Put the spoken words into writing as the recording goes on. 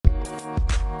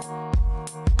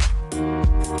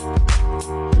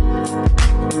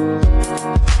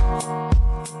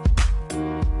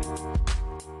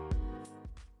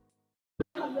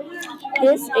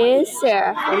is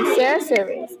Sarah from Sarah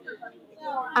Surveys.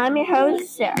 I'm your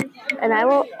host, Sarah,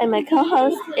 and my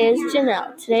co-host is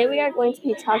Janelle. Today we are going to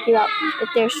be talking about if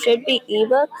there should be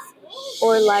ebooks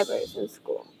or libraries in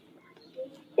school.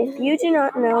 If you do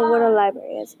not know what a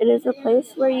library is, it is a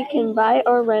place where you can buy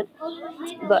or rent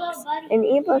books. An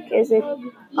ebook is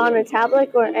on a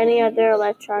tablet or any other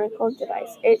electronic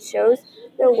device. It shows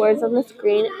the words on the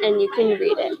screen and you can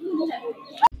read it.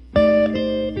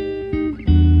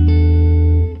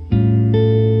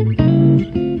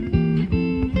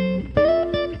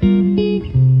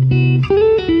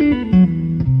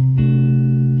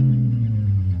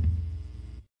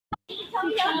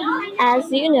 As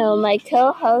you know, my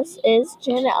co-host is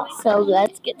Janelle, so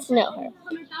let's get to know her.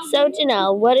 So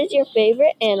Janelle, what is your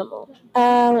favorite animal?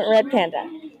 Red panda.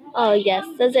 Oh yes,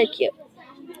 those are cute.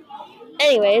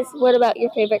 Anyways, what about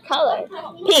your favorite color?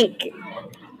 Pink.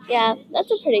 Yeah,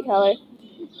 that's a pretty color.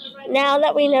 Now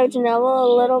that we know Janelle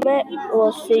a little bit,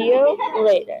 we'll see you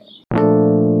later.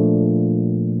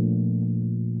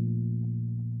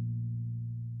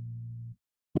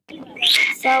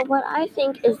 So what I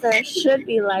think is there should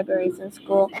be libraries in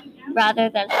school rather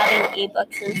than having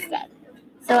ebooks instead.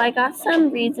 So I got some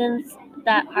reasons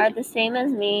that are the same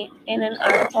as me in an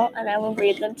article, and I will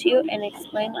read them to you and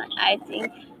explain why I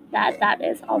think that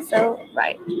is also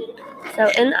right.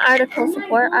 So in the article,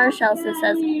 Support Our Shelves, it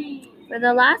says, for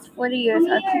the last 40 years,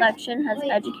 our collection has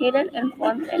educated,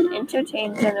 informed, and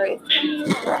entertained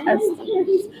generations of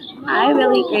students. I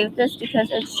really agree with this because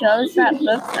it shows that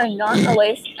books are not a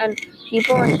waste and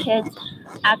people and kids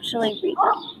actually read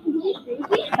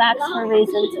them. Facts for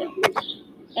reason 2.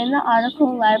 In the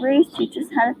article, Libraries Teach Us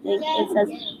How to Think, it says,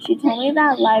 she told me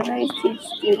that libraries teach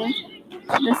students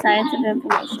the science of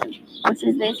information, which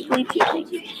is basically two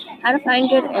things: how to find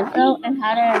good info and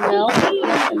how to know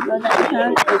if info that you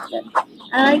found is good.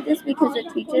 I like this because it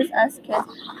teaches us kids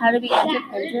how to be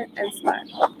independent and smart.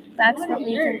 Facts for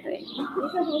reason 3.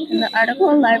 In the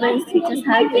article, Libraries Teach Us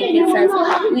How to Think, it says,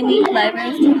 we need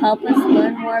libraries to help us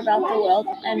learn more about the world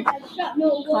and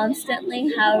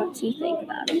constantly how to think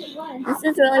about it. This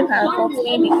is really powerful to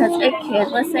me because a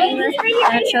kid was saying this,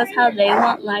 and it shows how they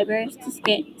want libraries to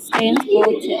stay in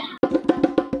school too.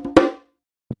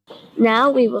 Now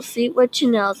we will see what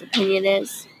Janelle's opinion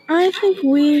is. I think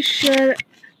we should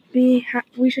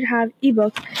have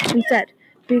ebooks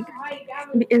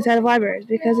instead of libraries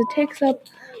because it takes up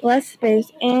less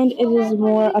space and it is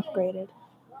more upgraded.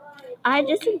 I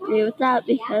disagree with that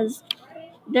because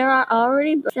there are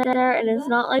already books there, and it's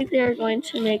not like they're going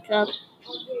to need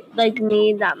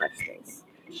that much space.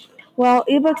 Well,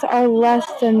 ebooks are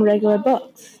less than regular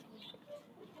books.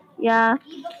 Yeah,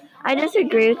 I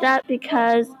disagree with that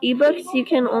because ebooks you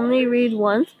can only read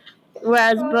once,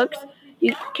 whereas books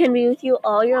you can be with you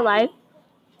all your life,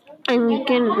 and you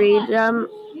can read them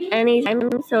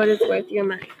anytime, so it is worth your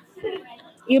money.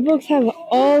 Ebooks have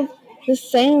all the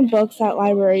same books that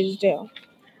libraries do.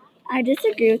 I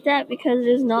disagree with that because it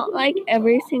is not like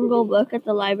every single book at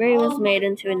the library was made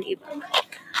into an ebook.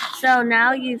 So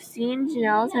now you've seen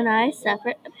Janelle's and I's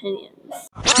separate opinions.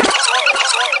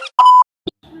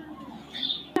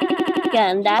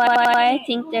 Again, that's why I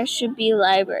think there should be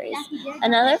libraries.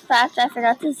 Another fact I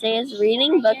forgot to say is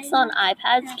reading books on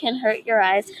iPads can hurt your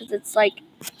eyes because it's like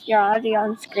you're already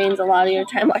on screens a lot of your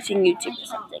time watching YouTube or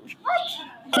something.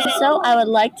 So I would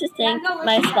like to thank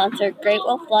my sponsor, Great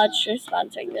Wolf Lodge, for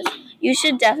sponsoring this. You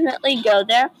should definitely go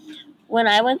there. When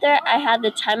I went there, I had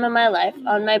the time of my life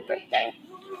on my birthday.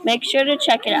 Make sure to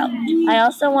check it out. I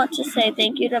also want to say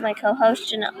thank you to my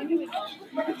co-host, Janelle.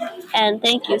 And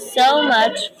thank you so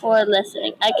much for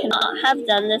listening. I cannot have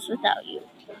done this without you.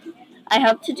 I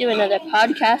hope to do another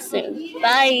podcast soon.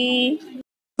 Bye!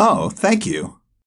 Oh, thank you.